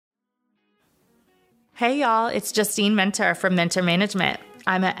Hey y'all, it's Justine Mentor from Mentor Management.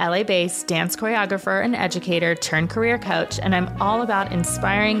 I'm a LA-based dance choreographer and educator turned career coach, and I'm all about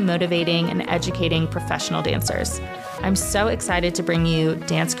inspiring, motivating, and educating professional dancers. I'm so excited to bring you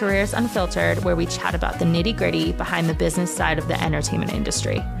Dance Careers Unfiltered, where we chat about the nitty-gritty behind the business side of the entertainment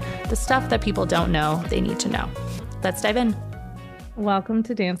industry, the stuff that people don't know they need to know. Let's dive in. Welcome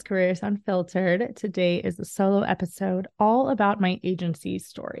to Dance Careers Unfiltered. Today is a solo episode all about my agency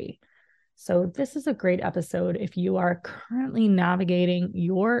story. So this is a great episode if you are currently navigating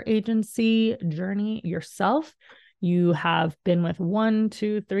your agency journey yourself. You have been with 1,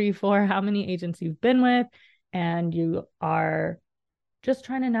 2, 3, 4, how many agents you've been with, and you are just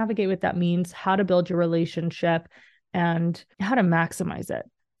trying to navigate what that means, how to build your relationship, and how to maximize it.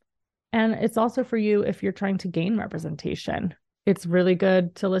 And it's also for you if you're trying to gain representation. It's really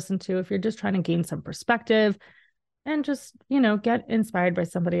good to listen to if you're just trying to gain some perspective and just, get inspired by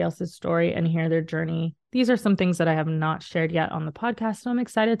somebody else's story and hear their journey. These are some things that I have not shared yet on the podcast, so I'm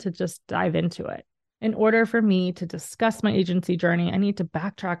excited to just dive into it. In order for me to discuss my agency journey, I need to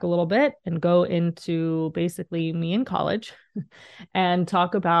backtrack a little bit and go into basically me in college and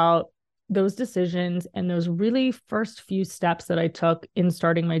talk about those decisions and those really first few steps that I took in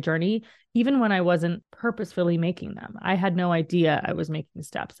starting my journey, even when I wasn't purposefully making them. I had no idea I was making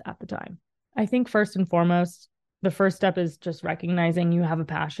steps at the time. I think first and foremost, the first step is just recognizing you have a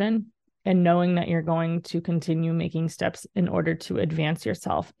passion and knowing that you're going to continue making steps in order to advance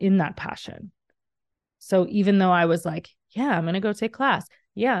yourself in that passion. So even though I was like, yeah, I'm going to go take class.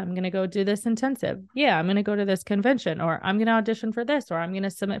 Yeah, I'm going to go do this intensive. Yeah, I'm going to go to this convention, or I'm going to audition for this, or I'm going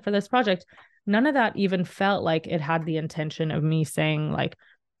to submit for this project. None of that even felt like it had the intention of me saying like,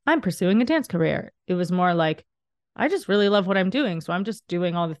 I'm pursuing a dance career. It was more like, I just really love what I'm doing. So I'm just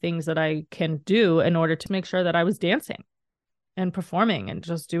doing all the things that I can do in order to make sure that I was dancing and performing and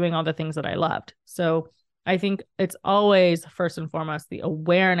just doing all the things that I loved. So I think it's always first and foremost the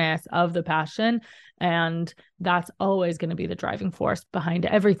awareness of the passion. And that's always going to be the driving force behind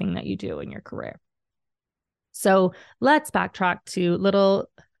everything that you do in your career. So let's backtrack to little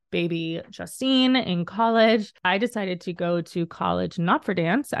baby Justine in college. I decided to go to college not for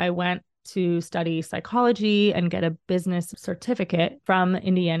dance. I went to study psychology and get a business certificate from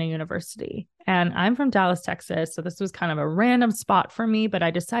Indiana University. And I'm from Dallas, Texas. So this was kind of a random spot for me, but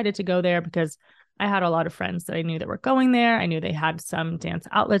I decided to go there because I had a lot of friends that I knew that were going there. I knew they had some dance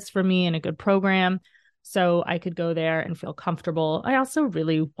outlets for me and a good program. So I could go there and feel comfortable. I also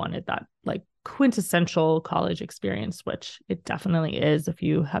really wanted that like quintessential college experience, which it definitely is if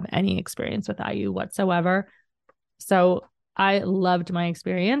you have any experience with IU whatsoever. So I loved my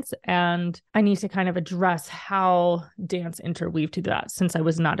experience, and I need to kind of address how dance interweaved to that since I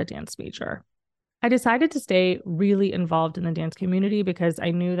was not a dance major. I decided to stay really involved in the dance community because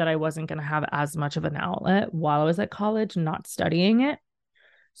I knew that I wasn't going to have as much of an outlet while I was at college, not studying it.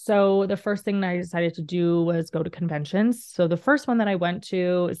 So the first thing that I decided to do was go to conventions. So the first one that I went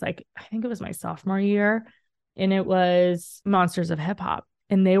to is I think it was my sophomore year, and it was Monsters of Hip Hop.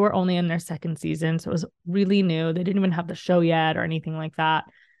 And they were only in their second season. So it was really new. They didn't even have the show yet or anything like that.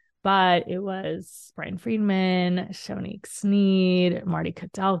 But it was Brian Friedman, Shonique Sneed, Marty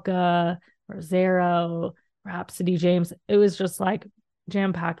Kudelka, Rosero, Rhapsody James. It was just like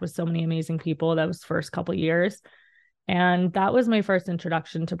jam-packed with so many amazing people those first couple years. And that was my first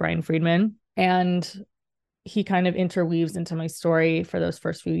introduction to Brian Friedman. And he kind of interweaves into my story for those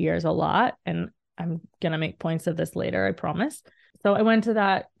first few years a lot. And I'm going to make points of this later, I promise. So I went to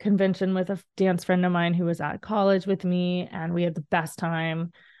that convention with a dance friend of mine who was at college with me, and we had the best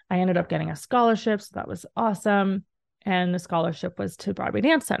time. I ended up getting a scholarship, so that was awesome. And the scholarship was to Broadway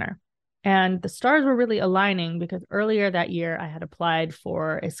Dance Center. And the stars were really aligning because earlier that year, I had applied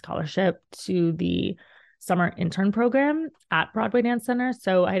for a scholarship to the summer intern program at Broadway Dance Center.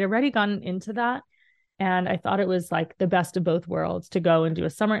 So I had already gotten into that. And I thought it was like the best of both worlds to go and do a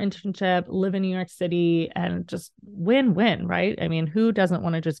summer internship, live in New York City, and just win-win, right? I mean, who doesn't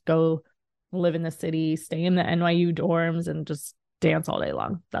want to just go live in the city, stay in the NYU dorms, and just dance all day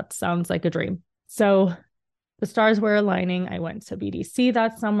long? That sounds like a dream. So the stars were aligning. I went to BDC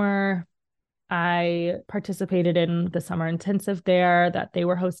that summer. I participated in the summer intensive there that they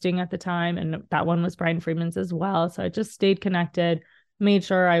were hosting at the time. And that one was Brian Friedman's as well. So I just stayed connected, made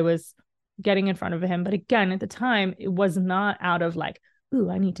sure I was getting in front of him. But again, at the time, it was not out of like,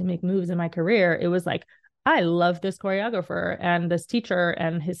 ooh, I need to make moves in my career. It was like, I love this choreographer and this teacher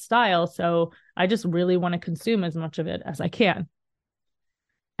and his style. So I just really want to consume as much of it as I can.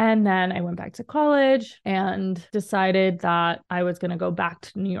 And then I went back to college and decided that I was going to go back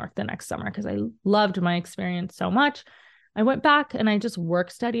to New York the next summer because I loved my experience so much. I went back and I just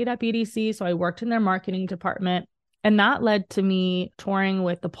work studied at BDC. So I worked in their marketing department. And that led to me touring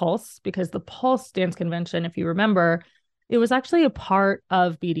with the Pulse, because the Pulse Dance Convention, if you remember, it was actually a part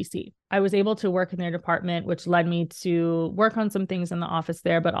of BDC. I was able to work in their department, which led me to work on some things in the office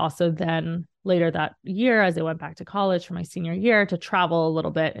there, but also then later that year, as I went back to college for my senior year, to travel a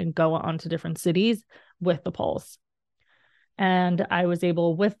little bit and go on to different cities with the Pulse. And I was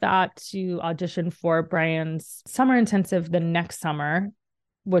able with that to audition for Brian's summer intensive the next summer,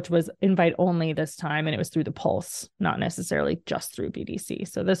 which was invite only this time. And it was through the Pulse, not necessarily just through BDC.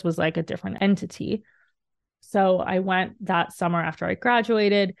 So this was like a different entity. So I went that summer after I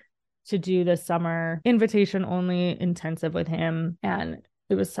graduated to do the summer invitation only intensive with him. And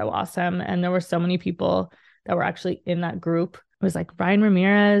it was so awesome. And there were so many people that were actually in that group. It was like Ryan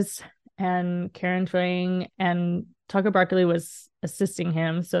Ramirez and Karen Twing, and Tucker Barkley was assisting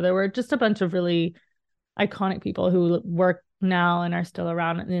him. So there were just a bunch of really iconic people who work now and are still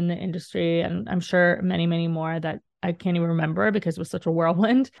around in the industry. And I'm sure many, many more that I can't even remember because it was such a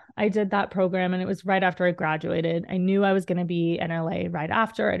whirlwind. I did that program and it was right after I graduated. I knew I was going to be in LA right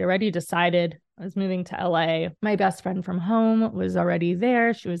after. I'd already decided I was moving to LA. My best friend from home was already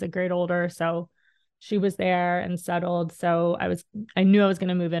there. She was a grade older, so she was there and settled. So I knew I was going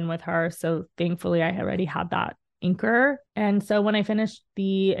to move in with her. So thankfully I already had that anchor. And so when I finished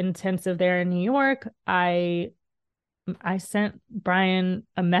the intensive there in New York, I sent Brian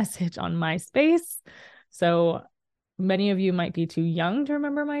a message on MySpace. So many of you might be too young to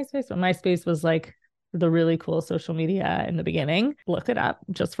remember MySpace, but MySpace was like the really cool social media in the beginning. Look it up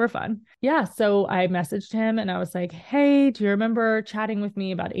just for fun. Yeah. So I messaged him and I was like, hey, do you remember chatting with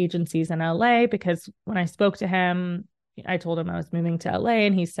me about agencies in LA? Because when I spoke to him, I told him I was moving to LA,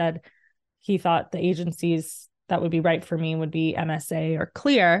 and he said he thought the agencies that would be right for me would be MSA or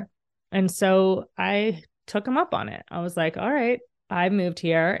Clear. And so I took him up on it. I was like, all right, I moved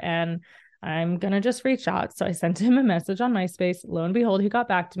here and I'm going to just reach out. So I sent him a message on MySpace. Lo and behold, he got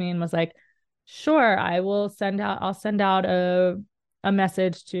back to me and was like, sure, I'll send out a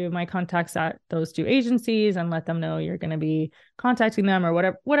message to my contacts at those two agencies and let them know you're going to be contacting them,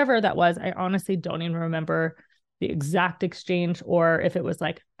 or whatever that was. I honestly don't even remember the exact exchange, or if it was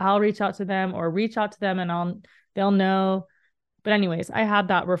like, I'll reach out to them or reach out to them and they'll know. But anyways, I had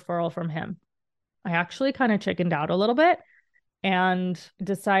that referral from him. I actually kind of chickened out a little bit and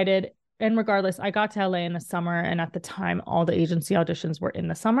decided, and regardless, I got to LA in the summer, and at the time, all the agency auditions were in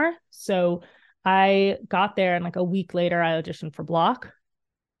the summer. So I got there, and like a week later, I auditioned for Block,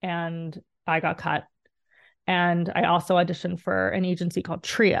 and I got cut. And I also auditioned for an agency called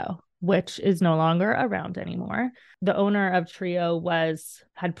Trio, which is no longer around anymore. The owner of Trio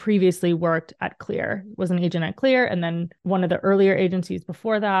had previously worked at Clear, was an agent at Clear, and then one of the earlier agencies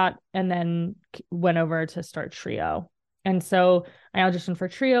before that, and then went over to start Trio. And so I auditioned for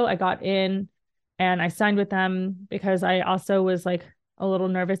Trio. I got in and I signed with them because I also was like a little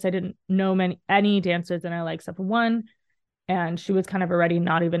nervous. I didn't know any dancers in LA except for one. And she was kind of already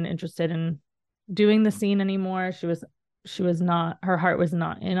not even interested in doing the scene anymore. She was not, her heart was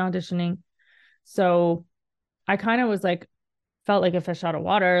not in auditioning. So I kind of was like, felt like a fish out of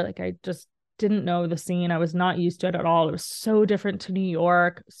water. Like I just didn't know the scene. I was not used to it at all. It was so different to New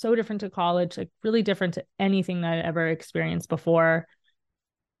York, so different to college, like really different to anything that I'd ever experienced before.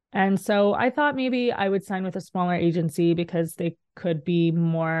 And so I thought maybe I would sign with a smaller agency because they could be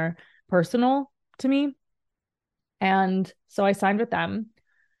more personal to me. And so I signed with them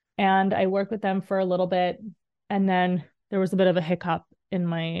and I worked with them for a little bit. And then there was a bit of a hiccup in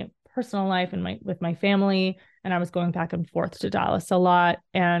my personal life and with my family. And I was going back and forth to Dallas a lot.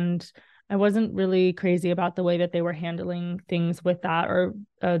 And I wasn't really crazy about the way that they were handling things with that, or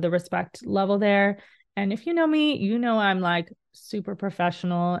the respect level there. And if you know me, you know I'm like super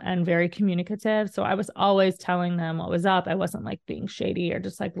professional and very communicative. So I was always telling them what was up. I wasn't like being shady or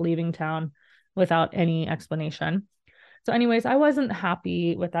just like leaving town without any explanation. So anyways, I wasn't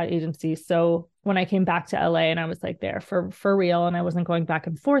happy with that agency. So when I came back to LA and I was like there for real and I wasn't going back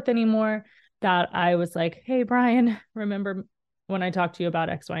and forth anymore, that I was like, hey, Brian, remember when I talked to you about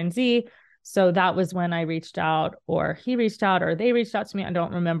X, Y, and Z? So that was when I reached out, or he reached out, or they reached out to me. I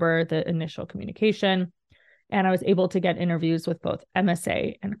don't remember the initial communication. And I was able to get interviews with both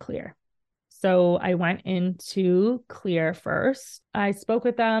MSA and Clear. So I went into Clear first. I spoke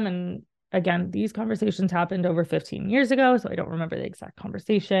with them, and again, these conversations happened over 15 years ago, so I don't remember the exact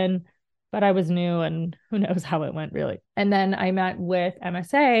conversation, but I was new and who knows how it went really. And then I met with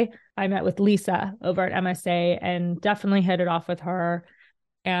MSA. I met with Lisa over at MSA and definitely hit it off with her.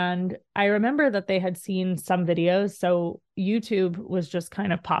 And I remember that they had seen some videos. So YouTube was just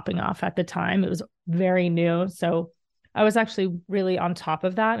kind of popping off at the time. It was very new. So I was actually really on top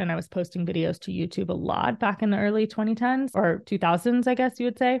of that. And I was posting videos to YouTube a lot back in the early 2010s or 2000s, I guess you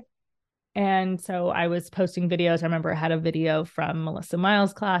would say. And so I was posting videos. I remember I had a video from Melissa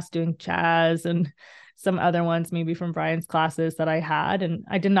Miles' class doing jazz and some other ones, maybe from Brian's classes that I had. And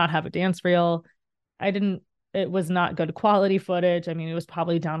I did not have a dance reel. It was not good quality footage. I mean, it was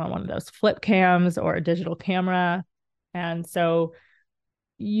probably down on one of those flip cams or a digital camera. And so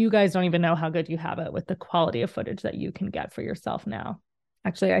you guys don't even know how good you have it with the quality of footage that you can get for yourself now.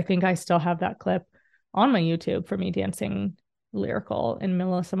 Actually, I think I still have that clip on my YouTube for me dancing lyrical in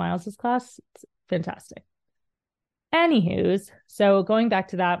Melissa Miles's class. It's fantastic. Anywho's, so going back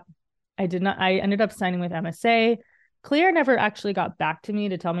to that, I ended up signing with MSA. Clear never actually got back to me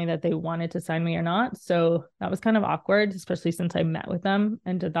to tell me that they wanted to sign me or not. So that was kind of awkward, especially since I met with them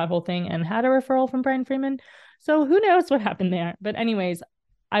and did that whole thing and had a referral from Brian Freeman. So who knows what happened there. But anyways,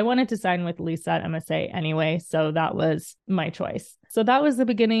 I wanted to sign with Lisa at MSA anyway. So that was my choice. So that was the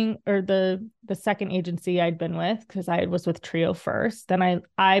beginning, or the second agency I'd been with, because I was with Trio first. Then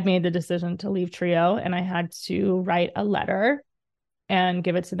I made the decision to leave Trio, and I had to write a letter and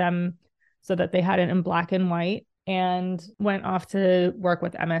give it to them so that they had it in black and white, and went off to work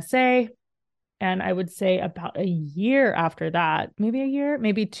with MSA. And I would say about a year after that,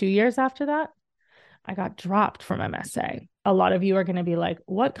 maybe 2 years after that, I got dropped from MSA. A lot of you are going to be like,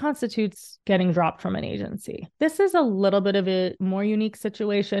 what constitutes getting dropped from an agency? This is a little bit of a more unique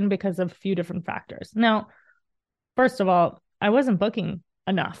situation because of a few different factors. Now, first of all, I wasn't booking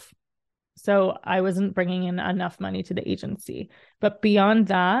enough. So I wasn't bringing in enough money to the agency. But beyond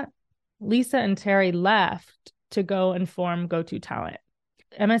that, Lisa and Terry left to go and form GoTo Talent.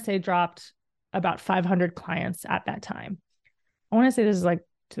 MSA dropped about 500 clients at that time. I want to say this is like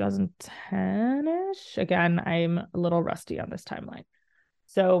 2010-ish. Again, I'm a little rusty on this timeline.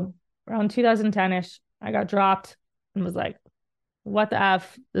 So around 2010-ish, I got dropped and was like, what the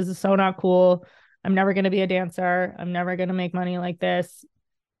F? This is so not cool. I'm never going to be a dancer. I'm never going to make money like this.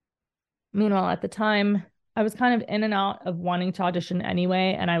 Meanwhile, at the time, I was kind of in and out of wanting to audition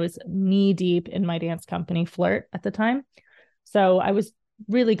anyway, and I was knee deep in my dance company Flirt at the time. So I was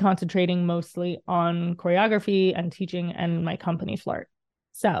really concentrating mostly on choreography and teaching and my company Flirt.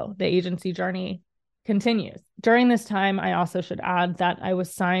 So the agency journey continues. During this time, I also should add that I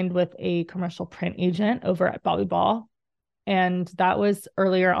was signed with a commercial print agent over at Bobby Ball. And that was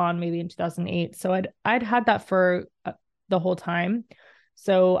earlier on, maybe in 2008. So I'd had that for the whole time.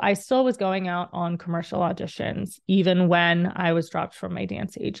 So I still was going out on commercial auditions, even when I was dropped from my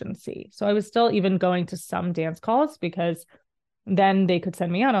dance agency. So I was still even going to some dance calls because then they could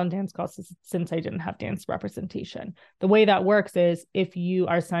send me out on dance calls since I didn't have dance representation. The way that works is if you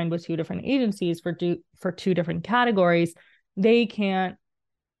are signed with two different agencies for two different categories, they can't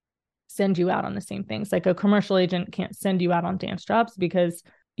send you out on the same things. Like a commercial agent can't send you out on dance jobs because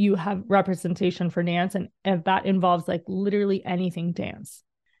you have representation for dance, and that involves like literally anything dance.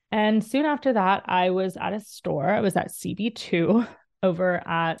 And soon after that, I was at a store. I was at CB2 over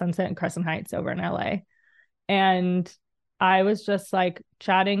at Sunset and Crescent Heights over in LA. And I was just like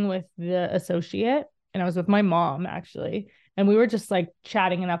chatting with the associate, and I was with my mom actually. And we were just like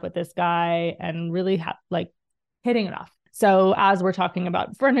chatting it up with this guy and really like hitting it off. So as we're talking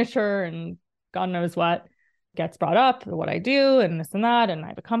about furniture and God knows what gets brought up, what I do and this and that, and I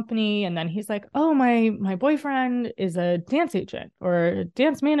have a company. And then he's like, oh, my boyfriend is a dance agent or a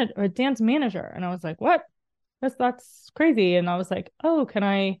dance manager. And I was like, what? That's crazy. And I was like, oh, can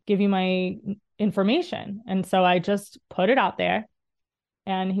I give you my information? And so I just put it out there,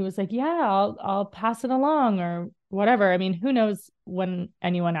 and he was like, yeah, I'll pass it along or whatever. I mean, who knows when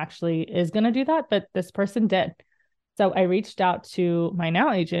anyone actually is going to do that, but this person did. So I reached out to my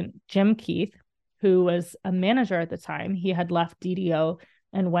now agent, Jim Keith, who was a manager at the time. He had left DDO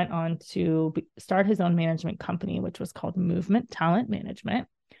and went on to start his own management company, which was called Movement Talent Management.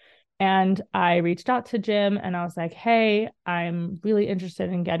 And I reached out to Jim and I was like, hey, I'm really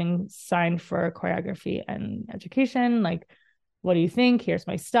interested in getting signed for choreography and education. Like, what do you think? Here's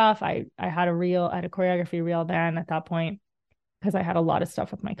my stuff. I had a choreography reel then at that point, because I had a lot of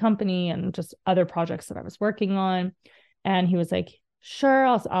stuff with my company and just other projects that I was working on. And he was like, sure,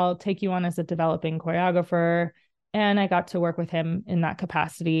 I'll take you on as a developing choreographer. And I got to work with him in that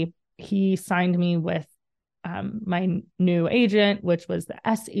capacity. He signed me with my new agent, which was the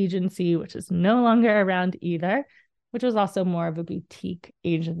S agency, which is no longer around either, which was also more of a boutique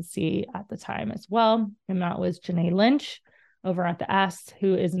agency at the time as well. And that was Janae Lynch over at the S,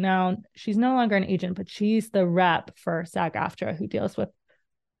 who is now, she's no longer an agent, but she's the rep for SAG-AFTRA, who deals with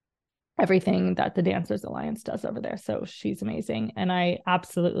everything that the Dancers Alliance does over there. So she's amazing. And I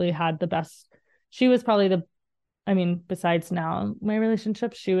absolutely had the best. She was probably I mean, besides now my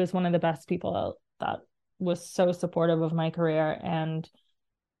relationship, she was one of the best people that was so supportive of my career. And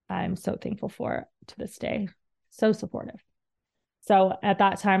I'm so thankful for to this day. So supportive. So at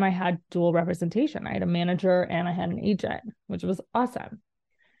that time, I had dual representation. I had a manager and I had an agent, which was awesome.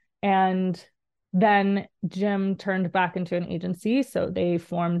 And then Jim turned back into an agency. So they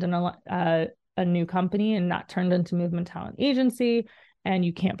formed a new company, and that turned into Movement Talent Agency. And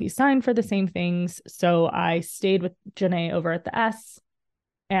you can't be signed for the same things. So I stayed with Janae over at the S.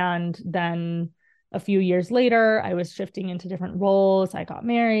 And then a few years later, I was shifting into different roles. I got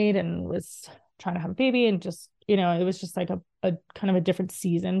married and was trying to have a baby, and just, it was just like a kind of a different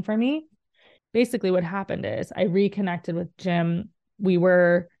season for me. Basically, what happened is I reconnected with Jim. We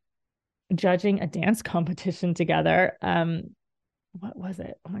were judging a dance competition together. What was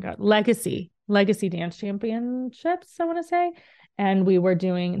it? Oh my God, Legacy Dance Championships, I want to say. And we were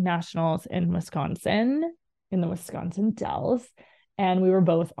doing nationals in Wisconsin, in the Wisconsin Dells. And we were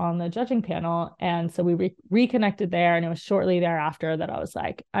both on the judging panel. And so we reconnected there. And it was shortly thereafter that I was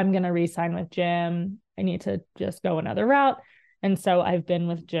like, I'm going to re-sign with Jim. I need to just go another route. And so I've been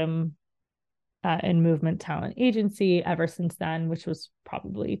with Jim in Movement Talent Agency ever since then, which was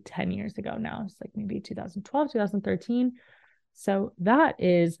probably 10 years ago now. It's like maybe 2012, 2013. So that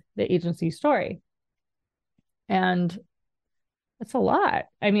is the agency story. And it's a lot.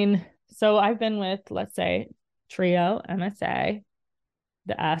 I mean, so I've been with, let's say, Trio, MSA,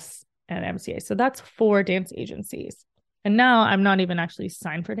 the S, and MCA. So that's 4 dance agencies. And now I'm not even actually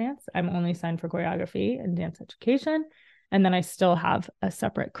signed for dance. I'm only signed for choreography and dance education. And then I still have a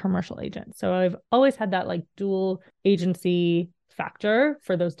separate commercial agent. So I've always had that like dual agency factor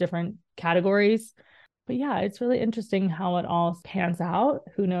for those different categories. But yeah, it's really interesting how it all pans out.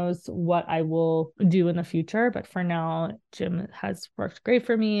 Who knows what I will do in the future. But for now, Jim has worked great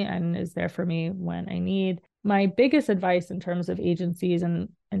for me and is there for me when I need. My biggest advice in terms of agencies and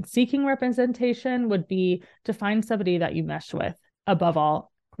seeking representation would be to find somebody that you mesh with. Above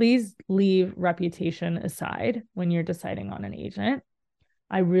all, please leave reputation aside when you're deciding on an agent.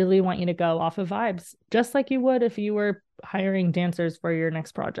 I really want you to go off of vibes, just like you would if you were hiring dancers for your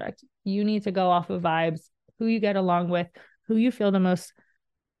next project. You need to go off of vibes, who you get along with, who you feel the most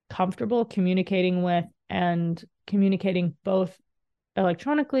comfortable communicating with, and communicating both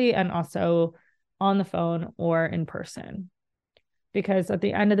electronically and also on the phone or in person. Because at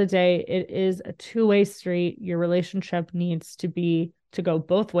the end of the day, it is a two-way street. Your relationship needs to go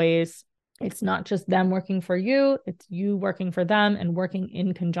both ways. It's not just them working for you, it's you working for them and working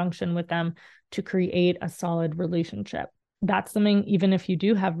in conjunction with them to create a solid relationship. That's something, even if you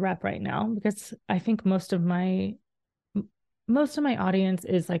do have rep right now, because I think most of my audience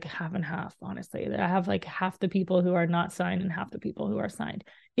is like half and half, honestly. I have like half the people who are not signed and half the people who are signed.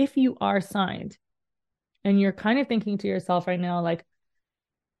 If you are signed and you're kind of thinking to yourself right now, like,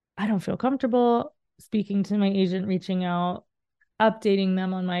 I don't feel comfortable speaking to my agent, reaching out, updating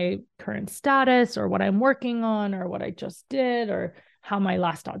them on my current status or what I'm working on or what I just did or how my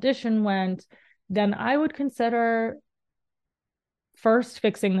last audition went, then I would consider first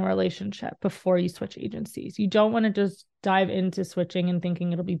fixing the relationship before you switch agencies. You don't want to just dive into switching and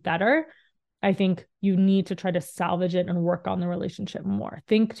thinking it'll be better. I think you need to try to salvage it and work on the relationship more.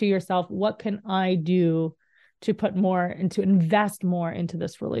 Think to yourself, what can I do to put more and to invest more into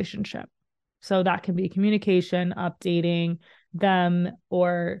this relationship? So that can be communication, updating them,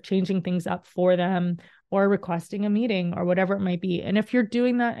 or changing things up for them, or requesting a meeting or whatever it might be. And if you're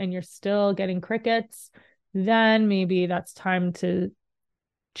doing that and you're still getting crickets, then maybe that's time to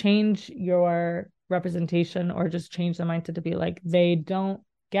change your representation or just change the mindset to be like, they don't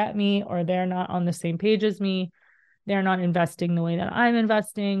get me, or they're not on the same page as me. They're not investing the way that I'm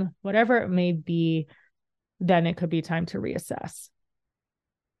investing, whatever it may be, then it could be time to reassess.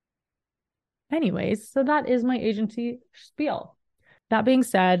 Anyways, so that is my agency spiel. That being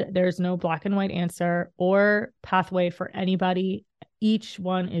said, there's no black and white answer or pathway for anybody. Each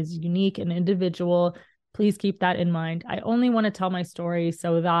one is unique and individual. Please keep that in mind. I only want to tell my story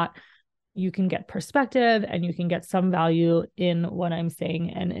so that you can get perspective and you can get some value in what I'm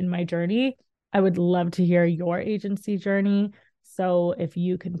saying and in my journey. I would love to hear your agency journey. So if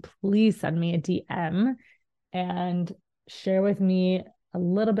you can please send me a DM and share with me a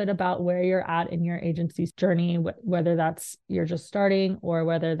little bit about where you're at in your agency's journey, whether that's you're just starting or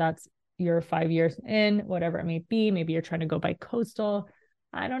whether that's you're 5 years in, whatever it may be. Maybe you're trying to go by coastal.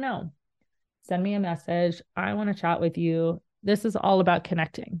 I don't know. Send me a message. I want to chat with you. This is all about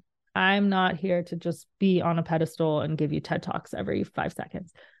connecting. I'm not here to just be on a pedestal and give you TED Talks every 5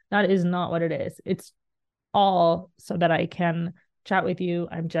 seconds. That is not what it is. It's all so that I can chat with you.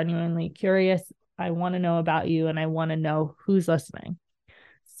 I'm genuinely curious. I want to know about you and I want to know who's listening.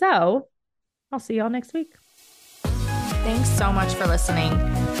 So I'll see y'all next week. Thanks so much for listening.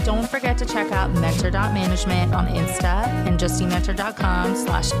 Don't forget to check out mentor.management on Insta and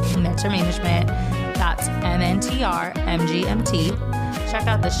justymentor.com/mentormanagement. That's MNTRMGMT. Check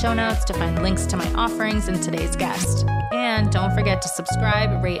out the show notes to find links to my offerings and today's guest. And don't forget to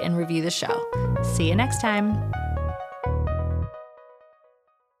subscribe, rate, and review the show. See you next time.